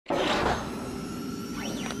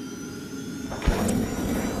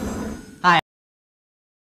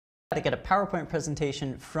to get a PowerPoint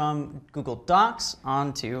presentation from Google Docs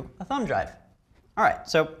onto a thumb drive. All right,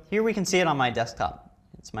 so here we can see it on my desktop.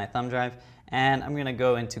 It's my thumb drive, and I'm going to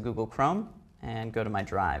go into Google Chrome and go to my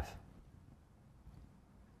drive.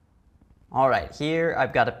 All right, here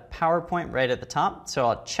I've got a PowerPoint right at the top, so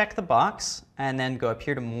I'll check the box and then go up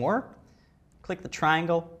here to More, click the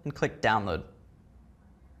triangle, and click Download.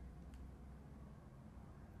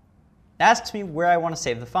 It asks me where I want to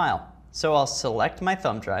save the file. So I'll select my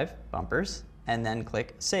thumb drive, bumpers, and then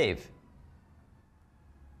click Save.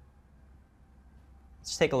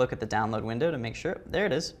 Let's take a look at the download window to make sure. There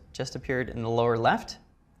it is, just appeared in the lower left,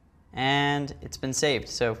 and it's been saved.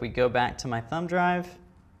 So if we go back to my thumb drive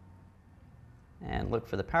and look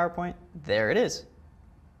for the PowerPoint, there it is.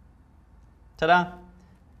 Ta-da!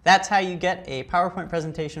 That's how you get a PowerPoint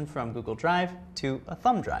presentation from Google Drive to a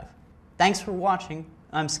thumb drive. Thanks for watching.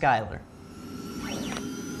 I'm Skylar.